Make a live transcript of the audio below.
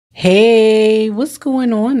Hey, what's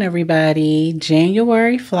going on, everybody?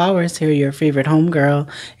 January Flowers here, your favorite homegirl.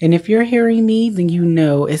 And if you're hearing me, then you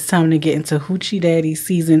know it's time to get into Hoochie Daddies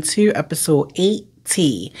Season 2, Episode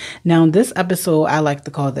 8T. Now, this episode I like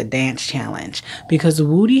to call the Dance Challenge because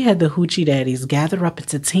Woody had the Hoochie Daddies gather up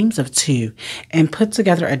into teams of two and put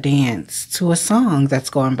together a dance to a song that's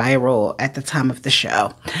going viral at the time of the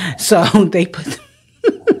show. So they put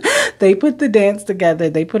the dance together.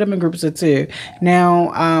 They put them in groups of two.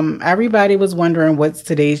 Now, everybody was wondering what's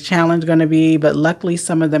today's challenge going to be, but luckily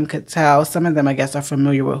some of them could tell. Some of them, I guess, are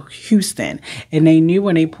familiar with Houston, and they knew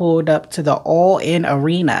when they pulled up to the All-In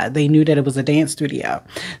Arena, they knew that it was a dance studio.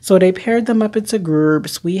 So they paired them up into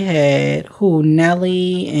groups. We had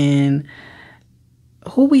Nelly and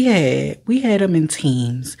who we had? We had them in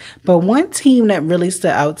teams. But one team that really stood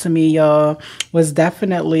out to me, y'all, was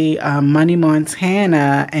definitely Money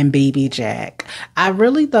Montana and Baby Jack. I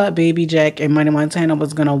really thought Baby Jack and Money Montana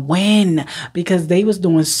was going to win because they was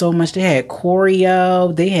doing so much. They had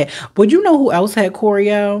choreo. But you know who else had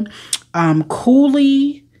choreo?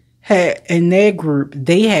 Cooley had in their group,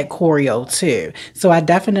 they had choreo too. So I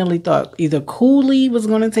definitely thought either Cooley was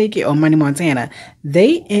going to take it or Money Montana.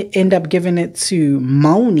 They end up giving it to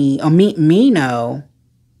Mino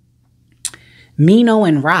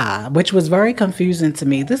and Ra, which was very confusing to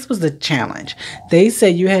me. This was the challenge. They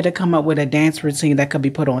said you had to come up with a dance routine that could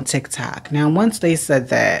be put on TikTok. Now, once they said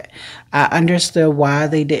that, I understood why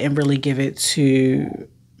they didn't really give it to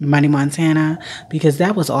Money Montana, because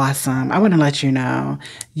that was awesome. I want to let you know,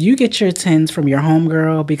 you get your 10s from your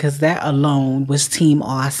homegirl because that alone was team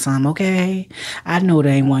awesome, okay? I know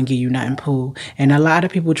they ain't want to give you nothing, Pooh. And a lot of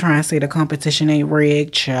people try and say the competition ain't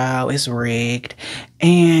rigged. Child, it's rigged.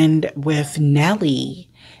 And with Nelly,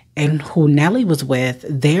 and who Nelly was with,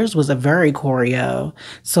 theirs was a very choreo.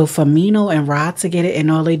 So for Mino and Rod to get it, and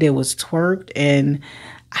all they did was twerked, and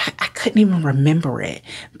I couldn't even remember it,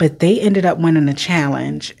 but they ended up winning the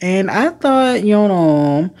challenge. And I thought, it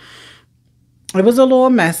was a little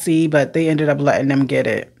messy, but they ended up letting them get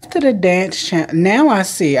it. To the dance challenge, now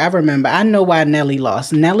I remember, I know why Nelly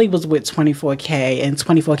lost. Nelly was with 24K, and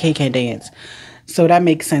 24K can't dance. So that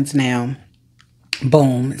makes sense now.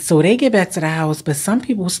 Boom. So they get back to the house, but some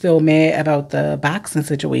people still mad about the boxing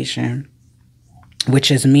situation,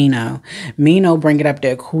 which is Mino. Mino bring it up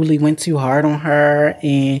that Cooley went too hard on her,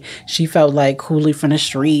 and she felt like Cooley from the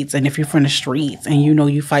streets. And if you're from the streets and you know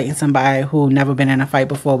you fighting somebody who never been in a fight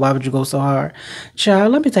before, why would you go so hard?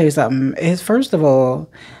 Child, let me tell you something. First of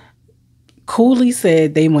all, Cooley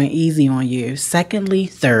said they went easy on you. Secondly,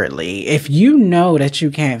 thirdly, if you know that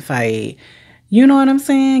you can't fight, you know what I'm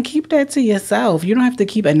saying? Keep that to yourself. You don't have to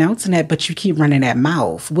keep announcing that, but you keep running that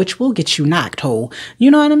mouth, which will get you knocked whole. You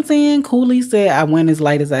know what I'm saying? Cooley said, I went as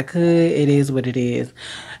light as I could. It is what it is.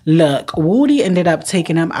 Look, Woody ended up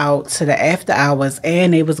taking them out to the after hours,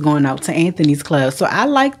 and they was going out to Anthony's club. So I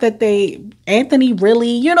like that Anthony really,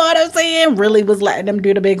 you know what I'm saying, really was letting them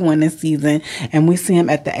do the big one this season. And we see him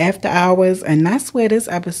at the after hours, and that's where this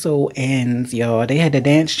episode ends, y'all. They had the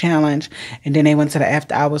dance challenge, and then they went to the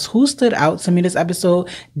after hours. Who stood out to me this episode?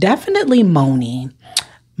 Definitely Money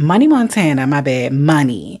Montana, my bad,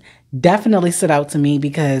 Money. Definitely stood out to me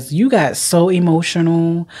because you got so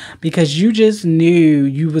emotional because you just knew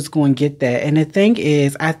you was going to get that. And the thing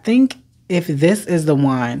is, I think if this is the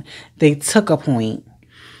one, they took a point,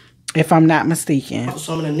 if I'm not mistaken.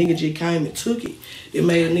 Some of the niggas just came and took it. It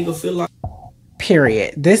made a nigga feel like...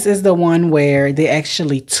 Period. This is the one where they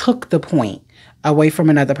actually took the point away from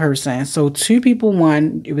another person. So two people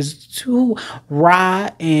won. It was two, Ra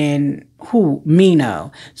and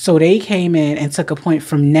Mino. So they came in and took a point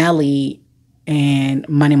from Nelly and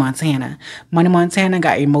Money Montana. Money Montana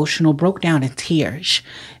got emotional, broke down in tears,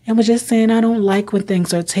 and was just saying, I don't like when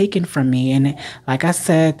things are taken from me. And like I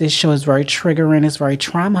said, this show is very triggering. It's very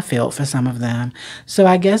trauma-filled for some of them. So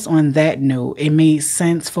I guess on that note, it made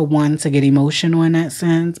sense for one to get emotional in that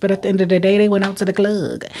sense. But at the end of the day, they went out to the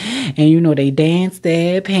club. And, they danced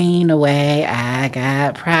their pain away. I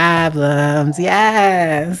got problems.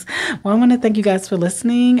 Yes. Well, I want to thank you guys for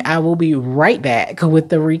listening. I will be right back with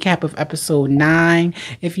the recap of episode 9.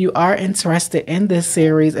 If you are interested in this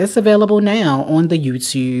series, it's available now on the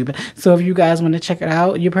YouTube. So if you guys want to check it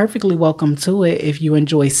out, you're perfectly welcome to it. If you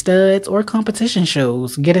enjoy studs or competition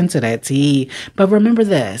shows, get into that tea. But remember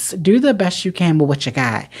this, do the best you can with what you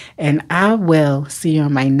got. And I will see you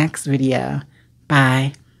on my next video.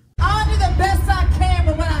 Bye.